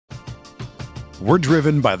We're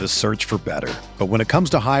driven by the search for better. But when it comes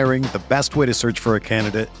to hiring, the best way to search for a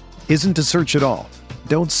candidate isn't to search at all.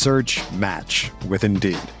 Don't search, match with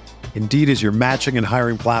Indeed. Indeed is your matching and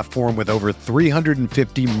hiring platform with over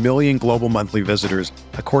 350 million global monthly visitors,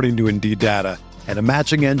 according to Indeed data, and a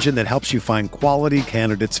matching engine that helps you find quality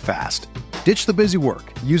candidates fast. Ditch the busy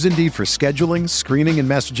work. Use Indeed for scheduling, screening, and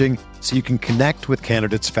messaging so you can connect with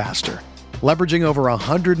candidates faster. Leveraging over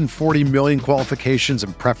 140 million qualifications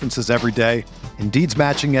and preferences every day, Indeed's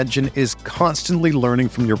matching engine is constantly learning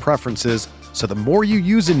from your preferences, so the more you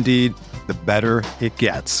use Indeed, the better it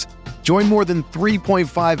gets. Join more than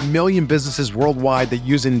 3.5 million businesses worldwide that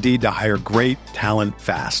use Indeed to hire great talent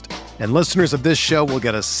fast. And listeners of this show will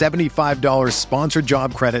get a $75 sponsored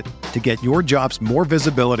job credit to get your jobs more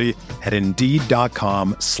visibility at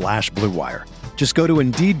Indeed.com/Blue Wire. Just go to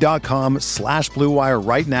Indeed.com/Blue Wire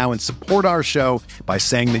right now and support our show by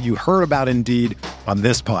saying that you heard about Indeed on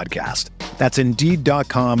this podcast. That's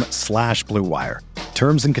Indeed.com/Blue Wire.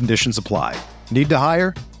 Terms and conditions apply. Need to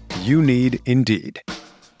hire? You need Indeed.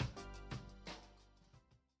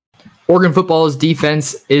 Oregon football's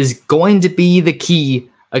defense is going to be the key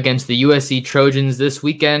against the USC Trojans this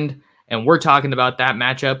weekend, and we're talking about that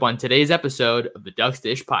matchup on today's episode of the Ducks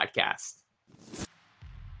Dish Podcast.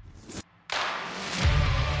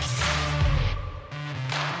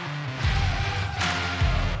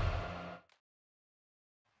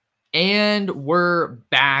 And we're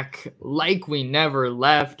back like we never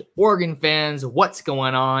left. Oregon fans, what's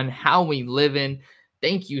going on? How we living?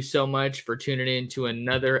 Thank you so much for tuning in to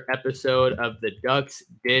another episode of the Ducks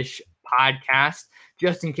Dish Podcast.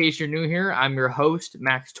 Just in case you're new here, I'm your host,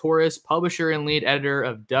 Max Torres, publisher and lead editor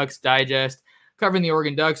of Ducks Digest, covering the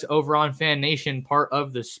Oregon Ducks over on Fan Nation, part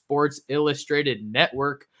of the Sports Illustrated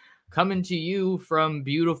Network, coming to you from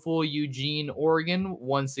beautiful Eugene, Oregon,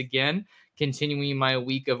 once again, continuing my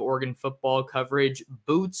week of Oregon football coverage,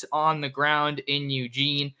 boots on the ground in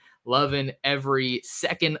Eugene, loving every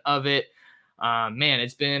second of it. Man,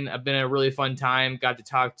 it's been a really fun time. Got to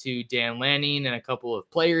talk to Dan Lanning and a couple of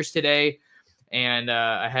players today, and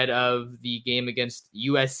ahead of the game against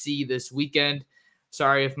USC this weekend.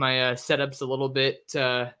 Sorry if my setup's a little bit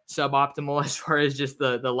suboptimal as far as just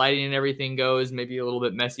the lighting and everything goes. Maybe a little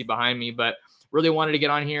bit messy behind me, but really wanted to get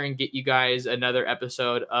on here and get you guys another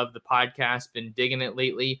episode of the podcast. Been digging it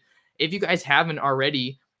lately. If you guys haven't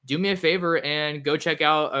already, do me a favor and go check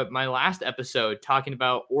out my last episode talking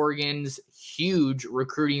about Oregon's huge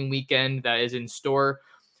recruiting weekend that is in store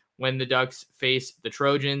when the Ducks face the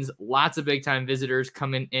Trojans. Lots of big-time visitors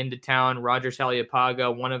coming into town. Roger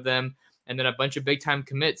Saliapaga, one of them, and then a bunch of big-time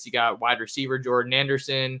commits. You got wide receiver Jordan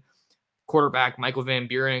Anderson, quarterback Michael Van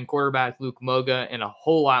Buren, quarterback Luke Moga, and a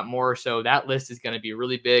whole lot more. So that list is going to be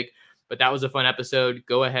really big. But that was a fun episode.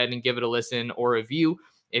 Go ahead and give it a listen or review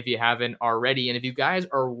if you haven't already. And if you guys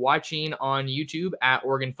are watching on YouTube at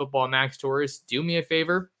Oregon Football Max Torres, do me a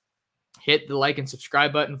favor, hit the like and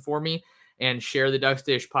subscribe button for me and share the Ducks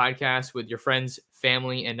Dish podcast with your friends,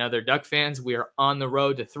 family, and other Duck fans. We are on the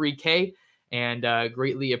road to 3K and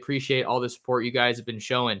greatly appreciate all the support you guys have been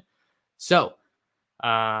showing. So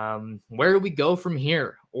where do we go from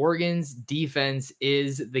here? Oregon's defense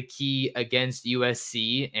is the key against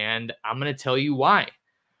USC, and I'm going to tell you why.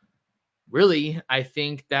 Really, I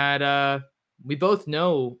think that we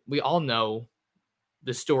all know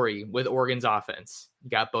the story with Oregon's offense. You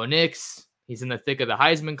got Bo Nix. He's in the thick of the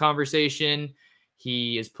Heisman conversation.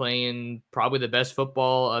 He is playing probably the best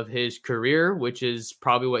football of his career, which is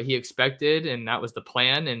probably what he expected, and that was the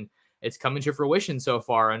plan, and it's coming to fruition so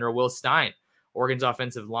far under Will Stein. Oregon's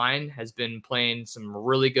offensive line has been playing some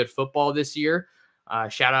really good football this year.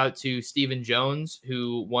 Shout out to Stephen Jones,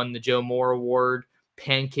 who won the Joe Moore Award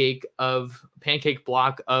pancake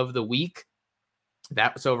block of the week.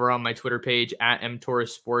 That's over on my Twitter page at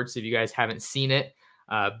mtorresports if you guys haven't seen it.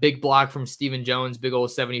 Big block from Stephen Jones, big old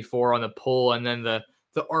 74 on the pull, and then the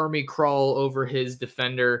army crawl over his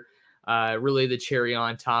defender. Really the cherry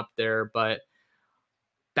on top there. But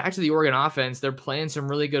back to the Oregon offense, they're playing some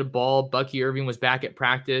really good ball. Bucky Irving was back at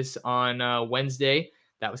practice on Wednesday.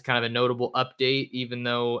 That was kind of a notable update, even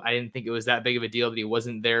though I didn't think it was that big of a deal that he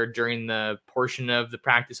wasn't there during the portion of the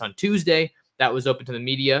practice on Tuesday. That was open to the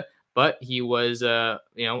media, but he was a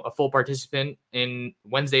full participant in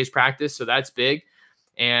Wednesday's practice, so that's big.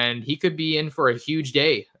 And he could be in for a huge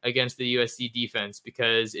day against the USC defense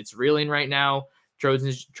because it's reeling right now.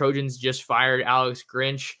 Trojans just fired Alex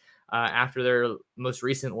Grinch after their most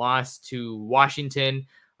recent loss to Washington.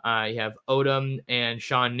 You have Odom and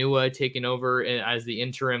Sean Nua taking over as the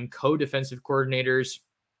interim co-defensive coordinators.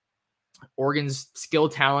 Oregon's skill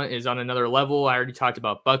talent is on another level. I already talked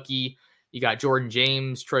about Bucky. You got Jordan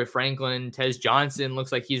James, Troy Franklin, Tez Johnson.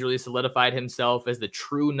 Looks like he's really solidified himself as the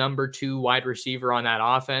true number 2 wide receiver on that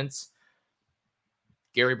offense.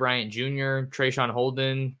 Gary Bryant Jr., Trayshawn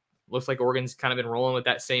Holden. Looks like Oregon's kind of been rolling with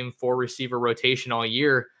that same 4 receiver rotation all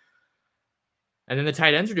year. And then the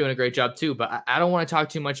tight ends are doing a great job too. But I don't want to talk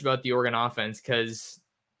too much about the Oregon offense because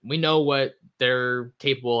we know what they're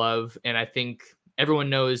capable of. And I think everyone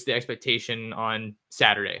knows the expectation on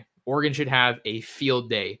Saturday. Oregon should have a field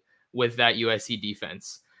day with that USC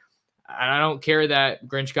defense. I don't care that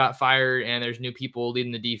Grinch got fired and there's new people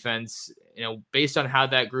leading the defense. Based on how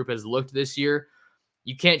that group has looked this year,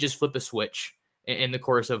 you can't just flip a switch in the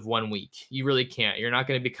course of 1 week. You really can't. You're not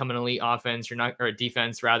going to become an elite offense. Or a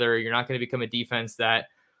defense rather. You're not going to become a defense that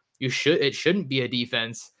it shouldn't be a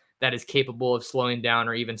defense that is capable of slowing down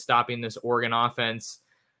or even stopping this Oregon offense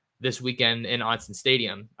this weekend in Autzen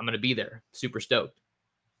Stadium. I'm going to be there. Super stoked.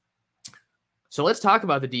 So let's talk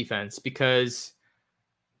about the defense, because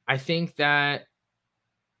I think that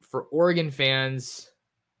for Oregon fans,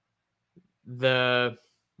 the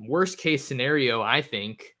worst case scenario, I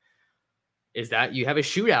think, is that you have a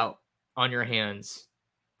shootout on your hands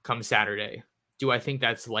come Saturday. Do I think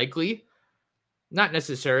that's likely? Not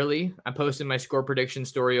necessarily. I posted my score prediction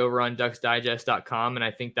story over on ducksdigest.com, and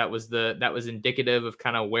I think that was indicative of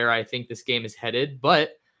kind of where I think this game is headed.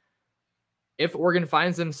 But if Oregon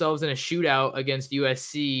finds themselves in a shootout against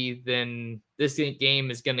USC, then this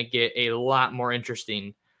game is going to get a lot more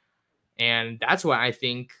interesting. And that's why I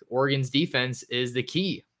think Oregon's defense is the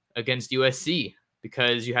key against USC,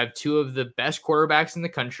 because you have 2 of the best quarterbacks in the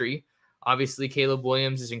country. Obviously, Caleb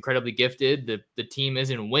Williams is incredibly gifted. The team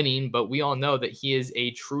isn't winning, but we all know that he is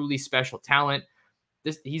a truly special talent.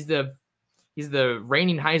 He's the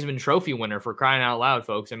reigning Heisman Trophy winner, for crying out loud,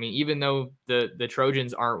 folks. I mean, even though the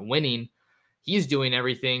Trojans aren't winning, he's doing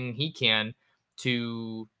everything he can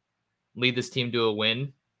to lead this team to a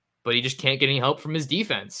win, but he just can't get any help from his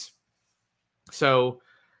defense. So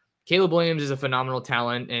Caleb Williams is a phenomenal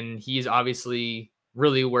talent, and he's obviously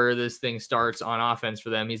really where this thing starts on offense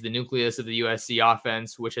for them. He's the nucleus of the USC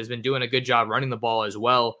offense, which has been doing a good job running the ball as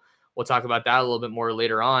well. We'll talk about that a little bit more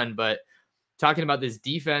later on, but talking about this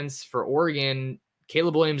defense for Oregon,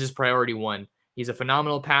 Caleb Williams is priority 1. He's a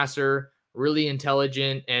phenomenal passer, really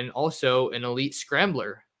intelligent, and also an elite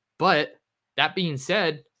scrambler. But that being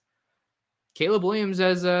said, Caleb Williams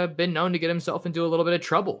has been known to get himself into a little bit of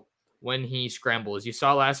trouble when he scrambles. You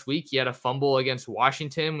saw last week he had a fumble against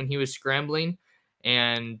Washington when he was scrambling,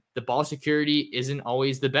 and the ball security isn't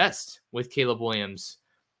always the best with Caleb Williams.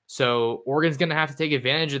 So Oregon's going to have to take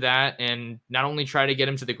advantage of that and not only try to get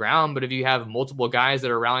him to the ground, but if you have multiple guys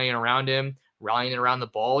that are rallying around him, rallying around the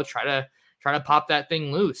ball, try to pop that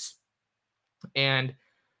thing loose. And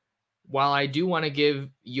while I do want to give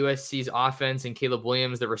USC's offense and Caleb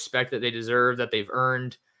Williams the respect that they deserve, that they've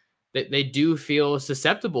earned, that they do feel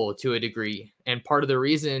susceptible to a degree. And part of the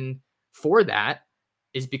reason for that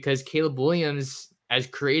is because Caleb Williams, as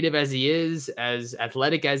creative as he is, as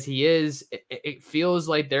athletic as he is, it feels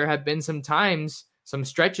like there have been some times, some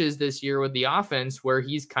stretches this year with the offense where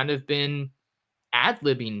he's kind of been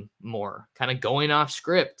ad-libbing more, kind of going off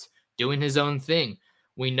script, doing his own thing.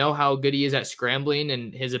 We know how good he is at scrambling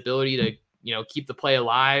and his ability to, keep the play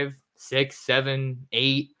alive, 6, 7,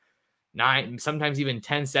 8, 9, sometimes even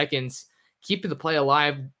 10 seconds, keeping the play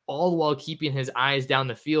alive, all the while keeping his eyes down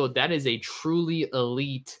the field. That is a truly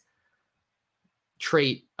elite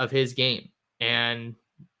trait of his game. And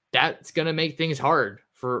that's going to make things hard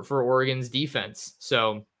for Oregon's defense.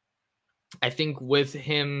 So I think with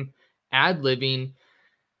him ad-libbing,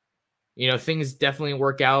 things definitely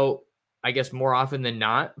work out, I guess, more often than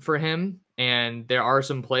not for him. And there are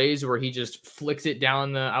some plays where he just flicks it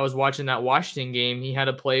down I was watching that Washington game. He had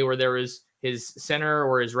a play where there was his center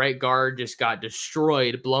or his right guard just got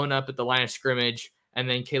destroyed, blown up at the line of scrimmage. And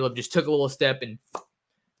then Caleb just took a little step and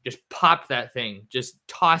just popped that thing, just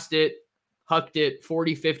tossed it, hucked it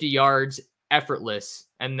 40, 50 yards, effortless.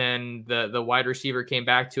 And then the wide receiver came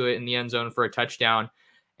back to it in the end zone for a touchdown.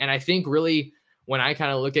 And I think really when I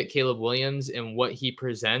kind of look at Caleb Williams and what he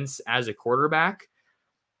presents as a quarterback,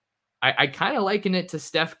 I kind of liken it to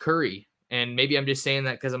Steph Curry. And maybe I'm just saying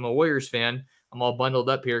that because I'm a Warriors fan. I'm all bundled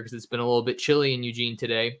up here because it's been a little bit chilly in Eugene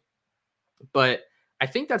today. But I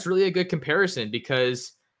think that's really a good comparison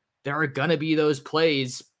because there are going to be those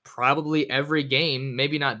plays probably every game,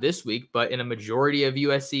 maybe not this week, but in a majority of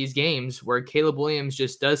USC's games where Caleb Williams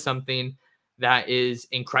just does something that is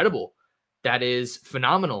incredible, that is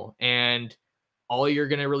phenomenal. And all you're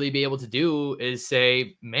going to really be able to do is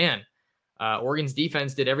say, man, Oregon's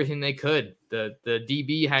defense did everything they could. The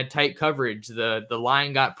DB had tight coverage. The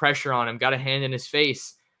line got pressure on him, got a hand in his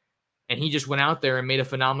face. and he just went out there and made a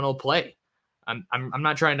phenomenal play. I'm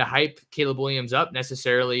not trying to hype Caleb Williams up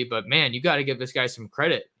necessarily, but man, you got to give this guy some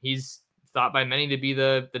credit. He's thought by many to be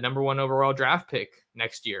the number 1 overall draft pick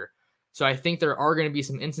next year. So I think there are going to be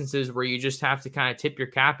some instances where you just have to kind of tip your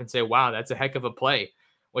cap and say, wow, that's a heck of a play,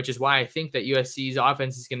 which is why I think that USC's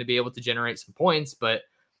offense is going to be able to generate some points, but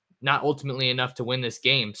not ultimately enough to win this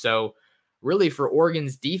game. So really for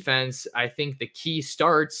Oregon's defense, I think the key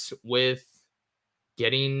starts with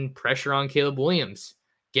getting pressure on Caleb Williams,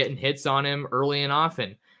 getting hits on him early and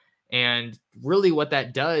often. And really what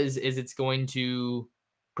that does is it's going to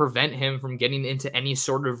prevent him from getting into any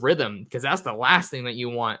sort of rhythm, because that's the last thing that you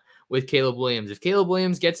want with Caleb Williams. If Caleb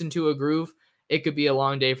Williams gets into a groove, it could be a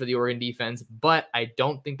long day for the Oregon defense, but I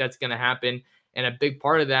don't think that's going to happen. And a big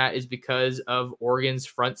part of that is because of Oregon's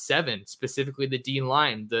front seven, specifically the D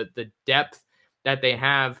line, the depth that they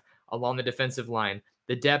have along the defensive line,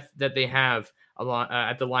 the depth that they have along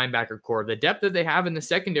at the linebacker core, the depth that they have in the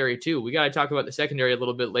secondary too. We got to talk about the secondary a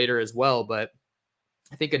little bit later as well, but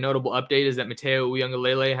I think a notable update is that Mateo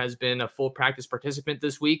Uyunglele has been a full practice participant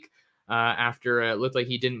this week after it looked like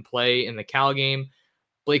he didn't play in the Cal game.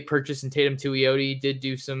 Blake Purchase and Tatum Tuioti did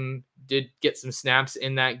get some snaps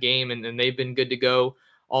in that game, and they've been good to go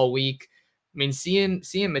all week. I mean, seeing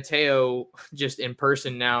Mateo just in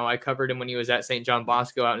person now, I covered him when he was at St. John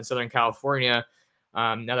Bosco out in Southern California.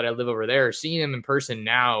 Now that I live over there, seeing him in person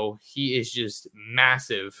now, he is just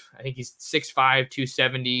massive. I think he's 6'5",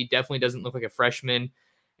 270, definitely doesn't look like a freshman,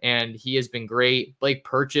 and he has been great. Blake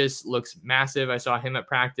Purchase looks massive. I saw him at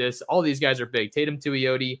practice. All these guys are big. Tatum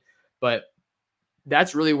Tuioti, but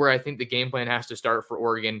that's really where I think the game plan has to start for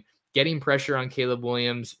Oregon, getting pressure on Caleb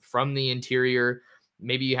Williams from the interior.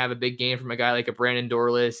 Maybe you have a big game from a guy like a Brandon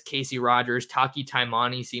Dorlus, Casey Rogers, Taki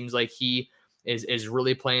Taimani seems like he is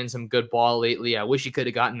really playing some good ball lately. I wish he could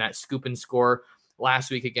have gotten that scoop and score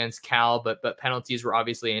last week against Cal, but penalties were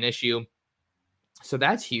obviously an issue. So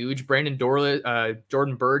that's huge. Brandon Dorlus,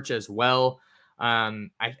 Jordan Birch as well.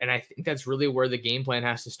 I think that's really where the game plan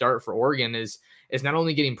has to start for Oregon is not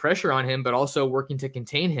only getting pressure on him, but also working to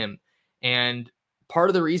contain him. And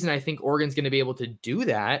part of the reason I think Oregon's going to be able to do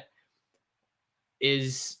that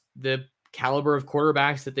is the caliber of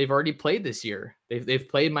quarterbacks that they've already played this year. They've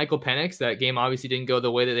played Michael Penix. That game obviously didn't go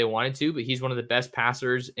the way that they wanted to, but he's one of the best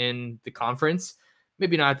passers in the conference.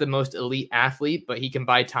 Maybe not the most elite athlete, but he can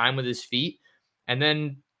buy time with his feet. And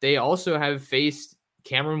then they also have faced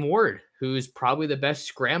Cameron Ward, who's probably the best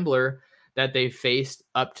scrambler that they've faced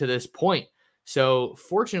up to this point. So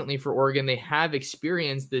fortunately for Oregon, they have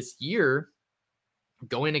experience this year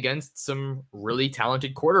going against some really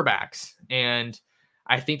talented quarterbacks. And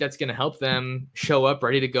I think that's going to help them show up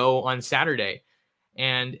ready to go on Saturday.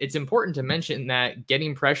 And it's important to mention that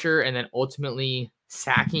getting pressure and then ultimately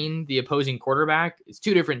sacking the opposing quarterback is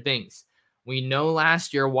two different things. We know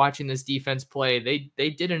last year watching this defense play, they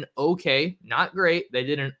did an okay, not great, they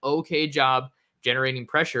did an okay job generating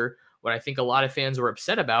pressure. What I think a lot of fans were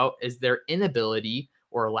upset about is their inability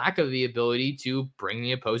or lack of the ability to bring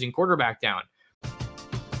the opposing quarterback down.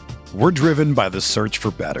 We're driven by the search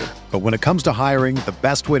for better. But when it comes to hiring, the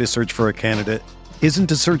best way to search for a candidate isn't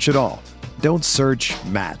to search at all. Don't search,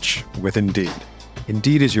 match with Indeed.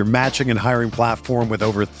 Indeed is your matching and hiring platform with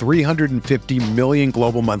over 350 million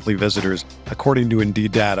global monthly visitors, according to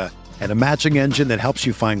Indeed data, and a matching engine that helps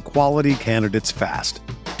you find quality candidates fast.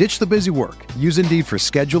 Ditch the busy work. Use Indeed for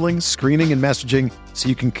scheduling, screening, and messaging so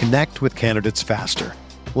you can connect with candidates faster.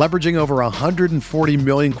 Leveraging over 140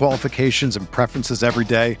 million qualifications and preferences every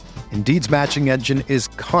day, Indeed's matching engine is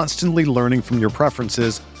constantly learning from your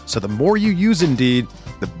preferences, so the more you use Indeed,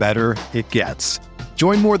 the better it gets.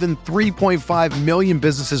 Join more than 3.5 million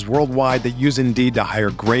businesses worldwide that use Indeed to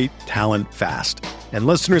hire great talent fast. And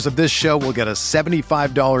listeners of this show will get a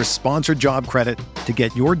 $75 sponsored job credit to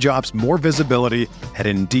get your jobs more visibility at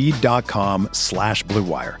Indeed.com/Blue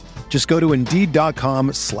Wire. Just go to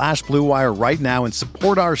Indeed.com/Blue Wire right now and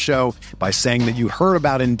support our show by saying that you heard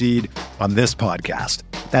about Indeed on this podcast.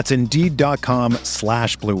 That's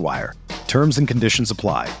Indeed.com/Blue Wire. Terms and conditions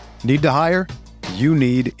apply. Need to hire? You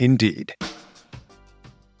need Indeed.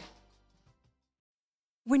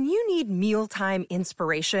 When you need mealtime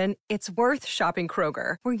inspiration, it's worth shopping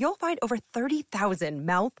Kroger, where you'll find over 30,000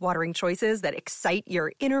 mouth-watering choices that excite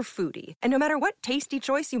your inner foodie. And no matter what tasty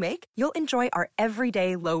choice you make, you'll enjoy our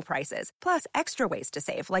everyday low prices, plus extra ways to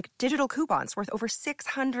save, like digital coupons worth over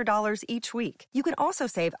 $600 each week. You can also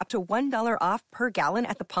save up to $1 off per gallon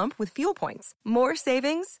at the pump with fuel points. More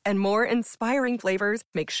savings and more inspiring flavors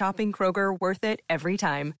make shopping Kroger worth it every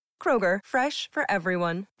time. Kroger, fresh for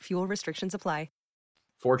everyone. Fuel restrictions apply.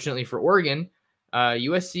 Fortunately for Oregon,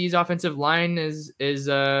 USC's offensive line is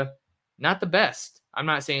not the best. I'm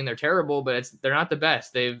not saying they're terrible, but they're not the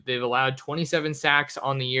best. They've allowed 27 sacks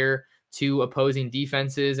on the year to opposing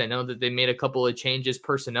defenses. I know that they made a couple of changes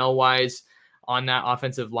personnel-wise on that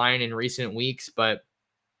offensive line in recent weeks, but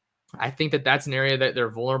I think that that's an area that they're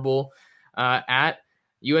vulnerable at.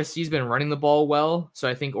 USC's been running the ball well, so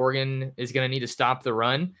I think Oregon is going to need to stop the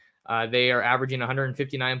run. They are averaging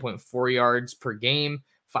 159.4 yards per game,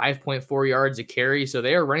 5.4 yards a carry, so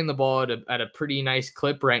they are running the ball at a pretty nice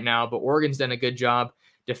clip right now, but Oregon's done a good job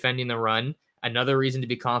defending the run. Another reason to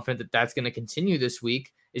be confident that that's going to continue this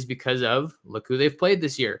week is because of, look who they've played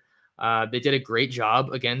this year. They did a great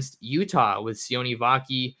job against Utah with Sione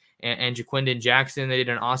Vaki and Jaquindon Jackson. They did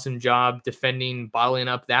an awesome job defending, bottling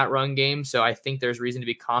up that run game. So I think there's reason to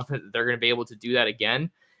be confident that they're going to be able to do that again.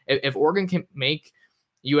 If Oregon can make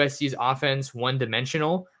USC's offense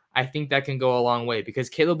one-dimensional, I think that can go a long way because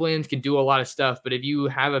Caleb Williams can do a lot of stuff. But if you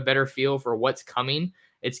have a better feel for what's coming,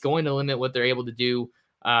 it's going to limit what they're able to do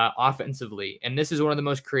offensively. And this is one of the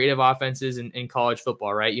most creative offenses in college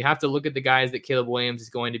football, right? You have to look at the guys that Caleb Williams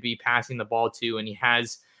is going to be passing the ball to, and he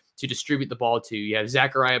has to distribute the ball to. You have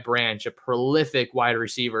Zachariah Branch, a prolific wide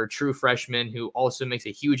receiver, true freshman who also makes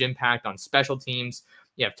a huge impact on special teams.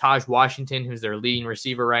 You have Taj Washington, who's their leading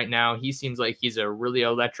receiver right now. He seems like he's a really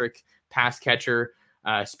electric pass catcher,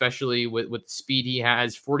 especially with the speed he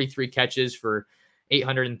has. 43 catches for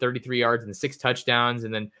 833 yards and 6 touchdowns.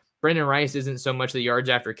 And then Brandon Rice isn't so much the yards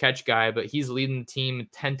after catch guy, but he's leading the team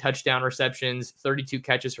 10 touchdown receptions, 32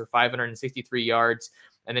 catches for 563 yards.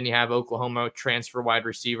 And then you have Oklahoma transfer wide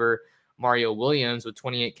receiver Mario Williams with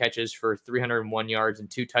 28 catches for 301 yards and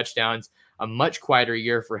 2 touchdowns. A much quieter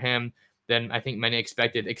year for him than I think many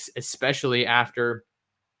expected, especially after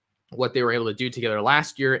what they were able to do together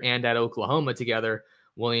last year and at Oklahoma together.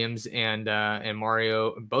 Williams and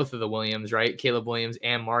Mario, both of the Williams, right? Caleb Williams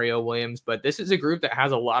and Mario Williams. But this is a group that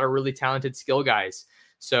has a lot of really talented skill guys.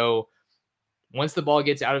 So once the ball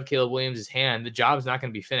gets out of Caleb Williams' hand, the job's not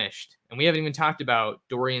going to be finished. And we haven't even talked about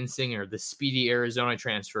Dorian Singer, the speedy Arizona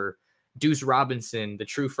transfer, Deuce Robinson, the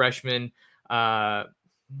true freshman. I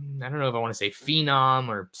don't know if I want to say phenom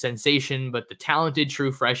or sensation, but the talented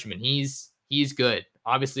true freshman. He's good.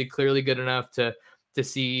 Obviously, clearly good enough to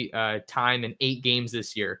see time in 8 games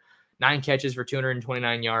this year. 9 catches for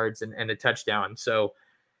 229 yards and a touchdown. So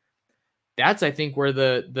that's, I think, where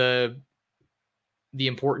the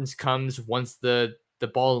importance comes once the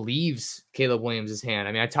ball leaves Caleb Williams' hand.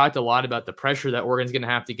 I mean, I talked a lot about the pressure that Oregon's going to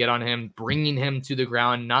have to get on him, bringing him to the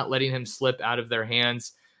ground, not letting him slip out of their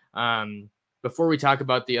hands. Before we talk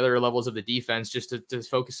about the other levels of the defense, just to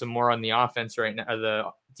focus some more on the offense right now, the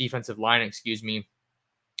defensive line, excuse me.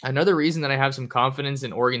 Another reason that I have some confidence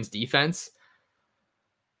in Oregon's defense,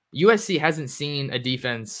 USC hasn't seen a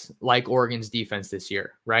defense like Oregon's defense this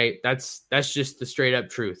year, right? That's just the straight up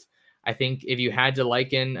truth. I think if you had to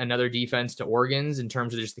liken another defense to Oregon's in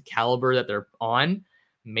terms of just the caliber that they're on,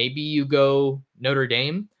 maybe you go Notre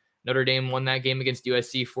Dame. Notre Dame won that game against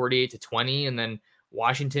USC 48-20, and then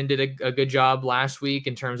Washington did a good job last week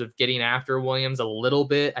in terms of getting after Williams a little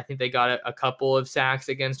bit. I think they got a couple of sacks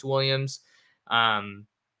against Williams.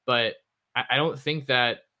 But I don't think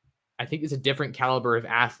that – I think it's a different caliber of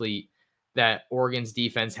athlete that Oregon's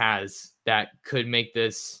defense has that could make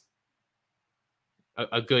this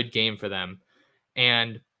a good game for them.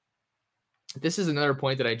 And this is another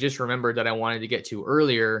point that I just remembered that I wanted to get to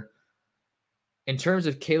earlier. In terms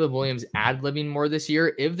of Caleb Williams ad-libbing more this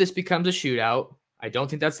year, if this becomes a shootout, I don't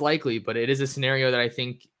think that's likely, but it is a scenario that I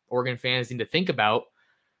think Oregon fans need to think about.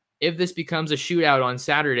 If this becomes a shootout on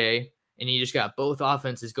Saturday – and you just got both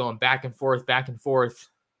offenses going back and forth,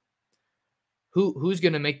 who's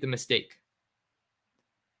going to make the mistake?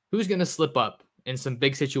 Who's going to slip up in some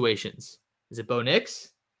big situations? Is it Bo Nix,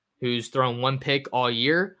 who's thrown 1 pick all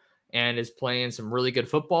year and is playing some really good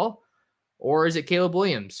football? Or is it Caleb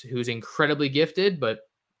Williams, who's incredibly gifted, but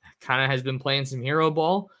kind of has been playing some hero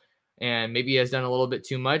ball and maybe has done a little bit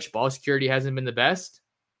too much? Ball security hasn't been the best.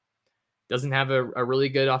 Doesn't have a really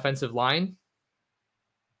good offensive line.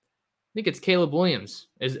 I think it's Caleb Williams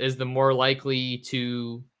is the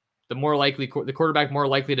quarterback more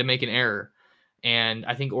likely to make an error. And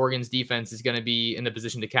I think Oregon's defense is going to be in the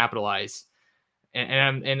position to capitalize.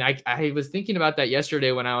 And I was thinking about that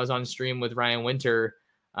yesterday when I was on stream with Ryan Winter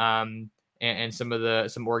and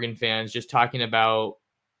some Oregon fans, just talking about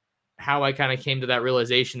how I kind of came to that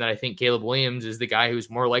realization that I think Caleb Williams is the guy who's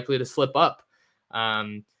more likely to slip up.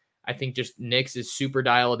 I think just Nix is super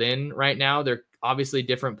dialed in right now. They're obviously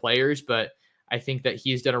different players, but I think that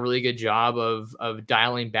he's done a really good job of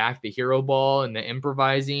dialing back the hero ball and the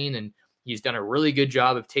improvising and He's done a really good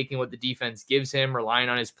job of taking what the defense gives him, relying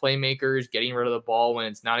on his playmakers, getting rid of the ball when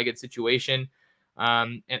it's not a good situation.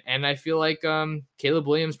 And I feel like Caleb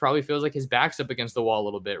Williams probably feels like his back's up against the wall a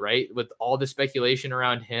little bit, right? With all the speculation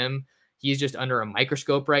around him, he's just under a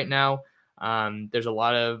microscope right now. There's a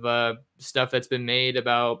lot of stuff that's been made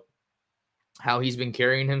about how he's been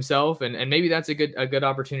carrying himself, and maybe that's a good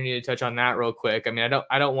opportunity to touch on that real quick. I mean,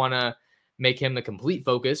 I don't want to make him the complete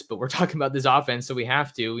focus, but we're talking about this offense, so we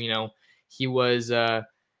have to. He was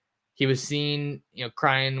seen,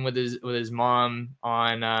 crying with his mom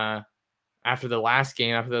on after the last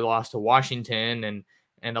game, after they lost to Washington,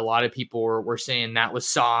 and a lot of people were saying that was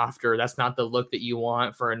soft, or that's not the look that you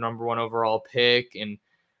want for a number 1 overall pick, and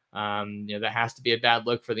that has to be a bad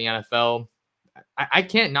look for the NFL. I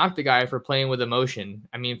can't knock the guy for playing with emotion.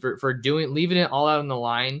 I mean, for leaving it all out on the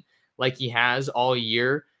line like he has all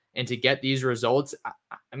year, and to get these results.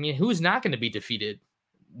 I mean, who's not going to be defeated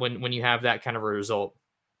when you have that kind of a result?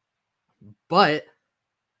 But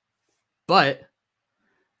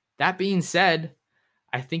that being said,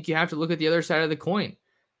 I think you have to look at the other side of the coin.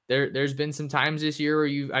 There's been some times this year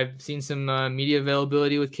where I've seen some media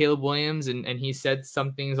availability with Caleb Williams, and he said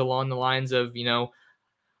some things along the lines of,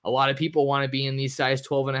 a lot of people want to be in these size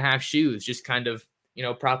 12.5 shoes, just kind of,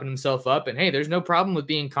 propping himself up. And hey, there's no problem with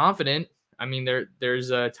being confident. I mean,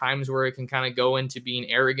 there's times where it can kind of go into being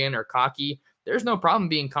arrogant or cocky. There's no problem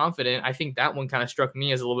being confident. I think that one kind of struck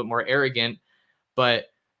me as a little bit more arrogant. But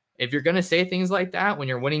if you're going to say things like that when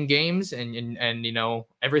you're winning games and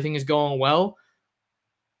everything is going well,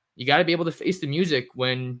 you got to be able to face the music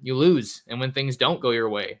when you lose and when things don't go your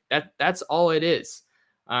way. That's all it is.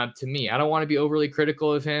 To me, I don't want to be overly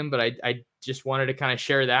critical of him, but I just wanted to kind of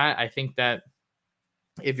share that. I think that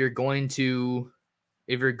if you're going to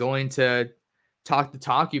talk the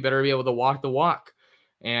talk, you better be able to walk the walk.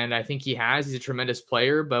 And I think he has. He's a tremendous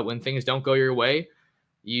player, but when things don't go your way,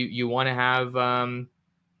 you want to have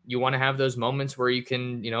those moments where you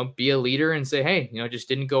can, be a leader and say, hey, it just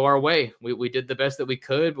didn't go our way. We did the best that we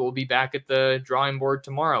could, but we'll be back at the drawing board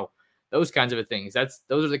tomorrow. Those kinds of things.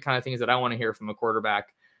 Those are the kind of things that I want to hear from a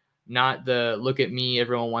quarterback. Not the look at me,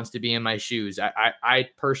 everyone wants to be in my shoes. I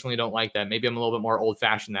personally don't like that. Maybe I'm a little bit more old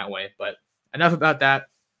fashioned that way, but enough about that.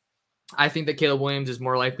 I think that Caleb Williams is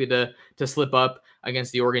more likely to slip up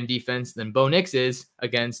against the Oregon defense than Bo Nix is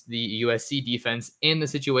against the USC defense in the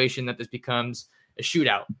situation that this becomes a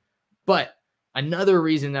shootout. But another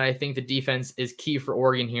reason that I think the defense is key for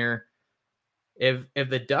Oregon here, if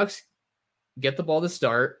the Ducks get the ball to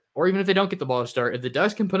start, or even if they don't get the ball to start, if the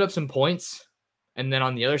Ducks can put up some points, and then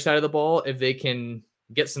on the other side of the ball, if they can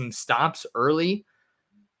get some stops early,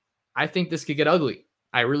 I think this could get ugly.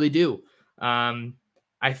 I really do.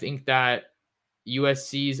 I think that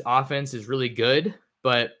USC's offense is really good,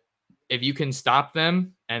 but if you can stop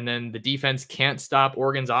them and then the defense can't stop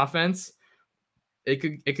Oregon's offense, it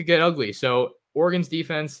could get ugly. So Oregon's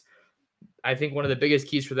defense, I think one of the biggest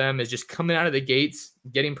keys for them is just coming out of the gates,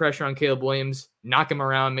 getting pressure on Caleb Williams, knock him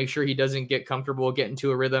around, make sure he doesn't get comfortable, get into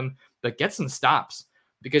a rhythm, but get some stops.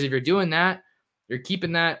 Because if you're doing that, you're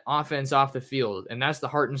keeping that offense off the field. And that's the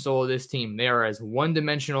heart and soul of this team. They are as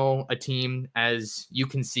one-dimensional a team as you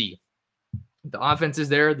can see. The offense is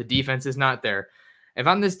there. The defense is not there. If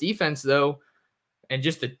I'm this defense, though, and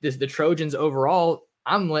just the Trojans overall,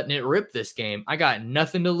 I'm letting it rip this game. I got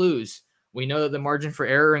nothing to lose. We know that the margin for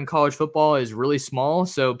error in college football is really small,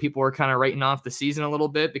 so people are kind of writing off the season a little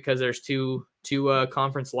bit because there's two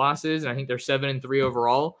conference losses, and I think they're 7-3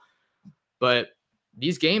 overall. But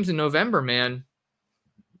these games in November, man,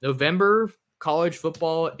 November college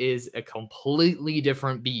football is a completely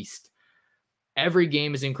different beast. Every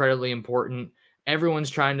game is incredibly important. Everyone's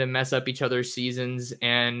trying to mess up each other's seasons,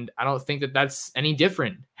 and I don't think that that's any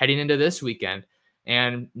different heading into this weekend.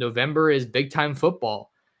 And November is big-time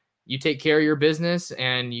football. You take care of your business,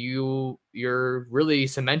 and you're really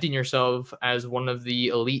cementing yourself as one of the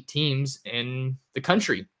elite teams in the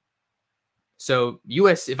country. So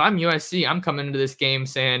if I'm USC, I'm coming into this game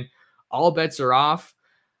saying all bets are off.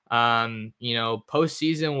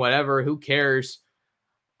 Postseason, whatever, who cares?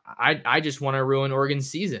 I just want to ruin Oregon's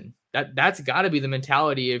season. That's got to be the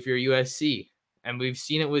mentality if you're USC. And we've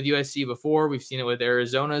seen it with USC before. We've seen it with the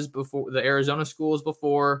Arizona schools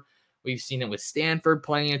before. We've seen it with Stanford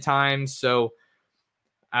plenty of times. So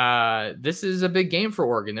this is a big game for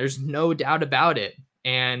Oregon. There's no doubt about it.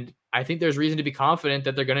 And I think there's reason to be confident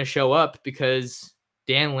that they're going to show up because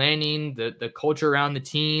Dan Lanning, the culture around the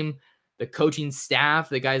team, the coaching staff,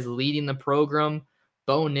 the guys leading the program,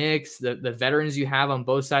 Bo Nix, the veterans you have on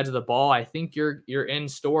both sides of the ball, I think you're in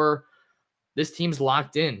store. This team's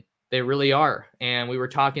locked in. They really are. And we were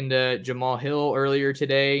talking to Jamal Hill earlier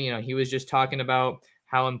today. You know, he was just talking about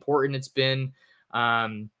how important it's been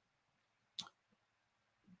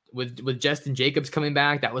with Justin Jacobs coming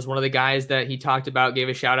back. That was one of the guys that he talked about, gave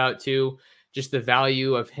a shout out to, just the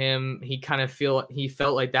value of him. He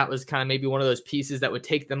felt like that was kind of maybe one of those pieces that would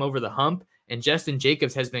take them over the hump. And Justin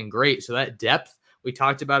Jacobs has been great. So that depth, we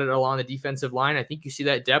talked about it along the defensive line. I think you see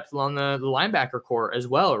that depth along the linebacker core as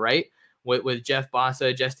well, right? With Jeff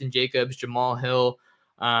Bossa, Justin Jacobs, Jamal Hill,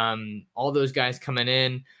 all those guys coming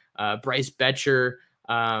in, Bryce Betcher.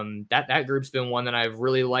 That group's been one that I've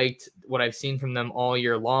really liked what I've seen from them all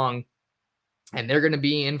year long. And they're going to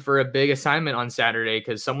be in for a big assignment on Saturday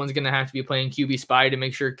because someone's going to have to be playing QB spy to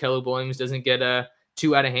make sure Caleb Williams doesn't get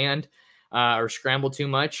too out of hand or scramble too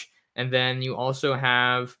much. And then you also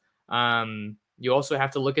have to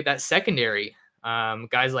look at that secondary.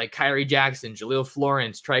 Guys like Kyrie Jackson, Jaleel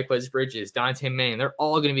Florence, Triquez Bridges, Dante Manning, they're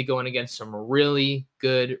all going to be going against some really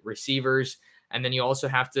good receivers. And then you also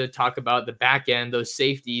have to talk about the back end, those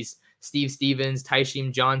safeties, Steve Stevens,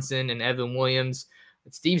 Tysheem Johnson, and Evan Williams.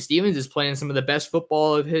 Steve Stevens is playing some of the best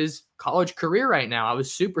football of his college career right now. I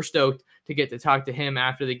was super stoked to get to talk to him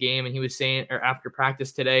after the game. And he was saying, or after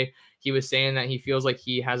practice today, he was saying that he feels like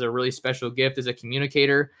he has a really special gift as a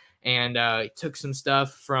communicator. And he took some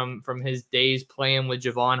stuff from his days playing with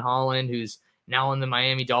Javon Holland, who's now on the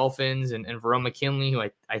Miami Dolphins, and Verone McKinley, who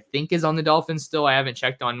I think is on the Dolphins still. I haven't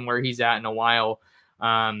checked on where he's at in a while.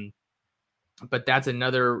 But that's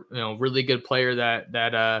another really good player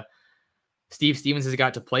that Steve Stevens has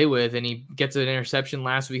got to play with, and he gets an interception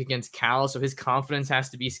last week against Cal, so his confidence has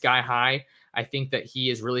to be sky high. I think that he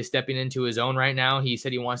is really stepping into his own right now. He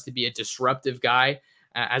said he wants to be a disruptive guy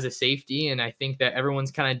as a safety, and I think that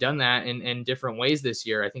everyone's kind of done that in different ways this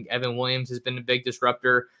year. I think Evan Williams has been a big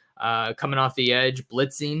disruptor, coming off the edge,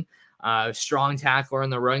 blitzing, strong tackler in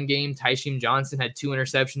the run game. Tysheem Johnson had 2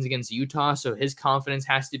 interceptions against Utah, so his confidence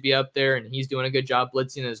has to be up there, and he's doing a good job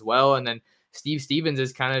blitzing as well. And then Steve Stevens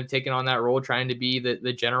is kind of taking on that role, trying to be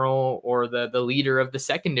the general or the leader of the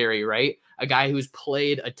secondary, right? A guy who's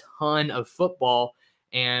played a ton of football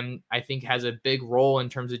and I think has a big role in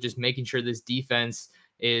terms of just making sure this defense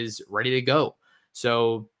is ready to go.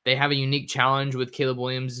 So they have a unique challenge with Caleb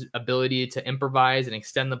Williams' ability to improvise and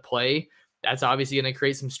extend the play. That's obviously going to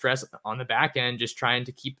create some stress on the back end, just trying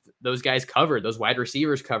to keep those guys covered, those wide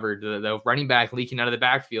receivers covered, the running back leaking out of the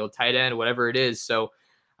backfield, tight end, whatever it is. So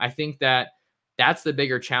I think that's the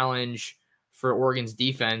bigger challenge for Oregon's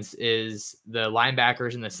defense, is the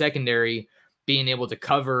linebackers in the secondary being able to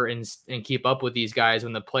cover and keep up with these guys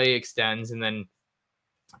when the play extends, and then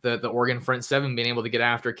the Oregon front seven being able to get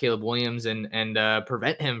after Caleb Williams and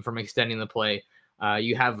prevent him from extending the play.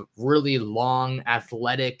 You have really long,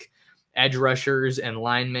 athletic edge rushers and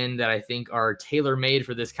linemen that I think are tailor-made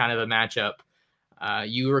for this kind of a matchup.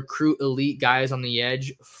 You recruit elite guys on the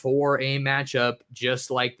edge for a matchup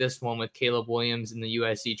just like this one with Caleb Williams and the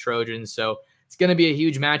USC Trojans. So it's going to be a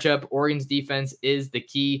huge matchup. Oregon's defense is the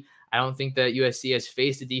key. I don't think that USC has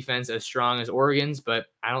faced a defense as strong as Oregon's, but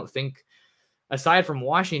I don't think, aside from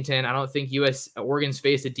Washington, I don't think Oregon's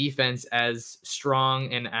faced a defense as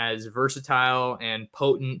strong and as versatile and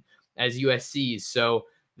potent as USC's. So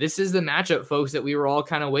this is the matchup, folks, that we were all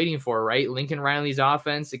kind of waiting for, right? Lincoln Riley's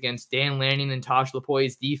offense against Dan Lanning and Tosh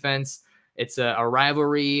Lapoi's defense. It's a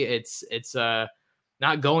rivalry. It's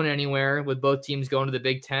not going anywhere with both teams going to the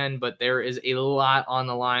Big Ten, but there is a lot on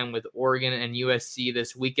the line with Oregon and USC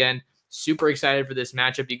this weekend. Super excited for this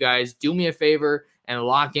matchup, you guys. Do me a favor and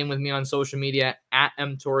lock in with me on social media at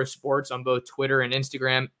mtorresports on both Twitter and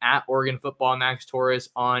Instagram, at Oregon Football Max Torres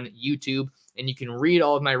on YouTube. And you can read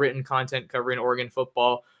all of my written content covering Oregon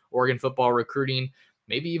football recruiting,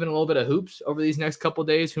 maybe even a little bit of hoops over these next couple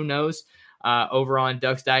days. Who knows? Over on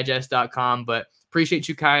ducksdigest.com. But appreciate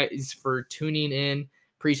you guys for tuning in.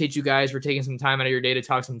 Appreciate you guys for taking some time out of your day to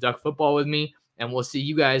talk some Duck football with me. And we'll see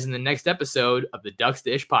you guys in the next episode of the Ducks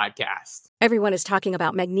Dish podcast. Everyone is talking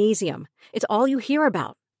about magnesium. It's all you hear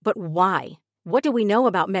about. But why? What do we know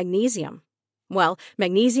about magnesium? Well,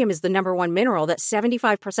 magnesium is the #1 mineral that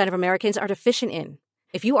 75% of Americans are deficient in.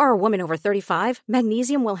 If you are a woman over 35,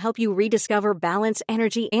 magnesium will help you rediscover balance,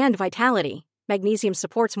 energy, and vitality. Magnesium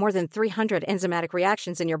supports more than 300 enzymatic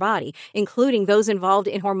reactions in your body, including those involved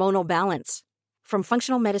in hormonal balance. From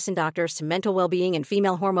functional medicine doctors to mental well-being and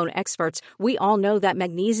female hormone experts, we all know that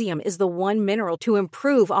magnesium is the one mineral to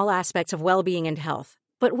improve all aspects of well-being and health.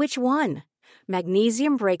 But which one?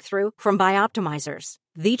 Magnesium Breakthrough from Bioptimizers,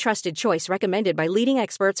 the trusted choice recommended by leading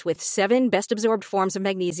experts with 7 best-absorbed forms of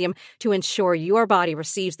magnesium to ensure your body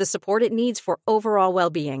receives the support it needs for overall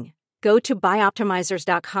well-being. Go to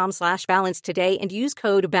bioptimizers.com/balance today and use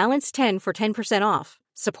code BALANCE10 for 10% off.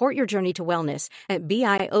 Support your journey to wellness at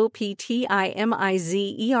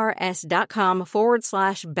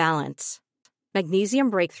bioptimizers.com/balance. Magnesium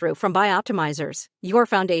Breakthrough from Bioptimizers, your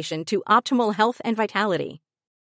foundation to optimal health and vitality.